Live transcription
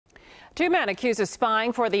Two men accused of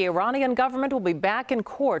spying for the Iranian government will be back in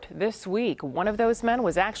court this week. One of those men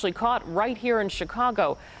was actually caught right here in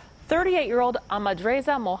Chicago. 38-year-old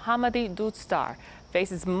Ahmadreza Mohammadi Dustar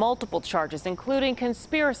faces multiple charges, including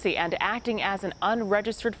conspiracy and acting as an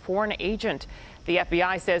unregistered foreign agent. The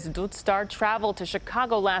FBI says Dustar traveled to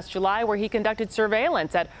Chicago last July, where he conducted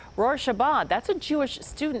surveillance at Rosh Shabbat. That's a Jewish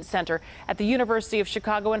student center at the University of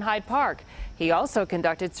Chicago in Hyde Park. He also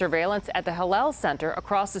conducted surveillance at the Hillel Center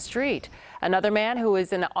across the street. Another man who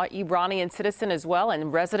is an Iranian citizen as well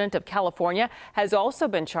and resident of California has also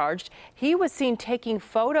been charged. He was seen taking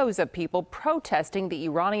photos of people protesting the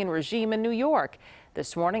Iranian regime in New York.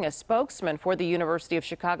 This morning, a spokesman for the University of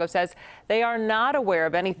Chicago says they are not aware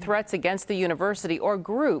of any threats against the university or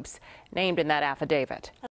groups named in that affidavit.